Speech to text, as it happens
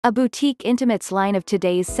a boutique intimates line of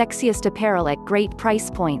today's sexiest apparel at great price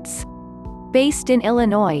points. Based in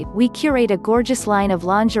Illinois, we curate a gorgeous line of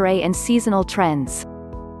lingerie and seasonal trends.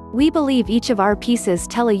 We believe each of our pieces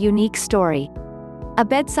tell a unique story. A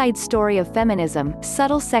bedside story of feminism,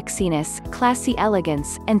 subtle sexiness, classy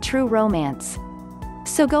elegance, and true romance.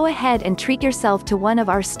 So go ahead and treat yourself to one of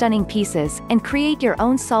our stunning pieces, and create your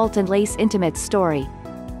own Salt and Lace intimate story.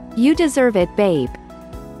 You deserve it, babe.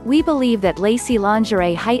 We believe that lacy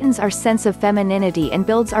lingerie heightens our sense of femininity and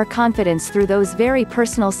builds our confidence through those very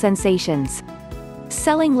personal sensations.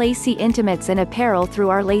 Selling lacy intimates and apparel through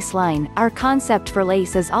our lace line, our concept for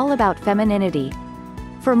lace is all about femininity.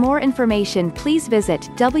 For more information, please visit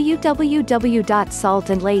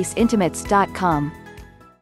www.saltandlaceintimates.com.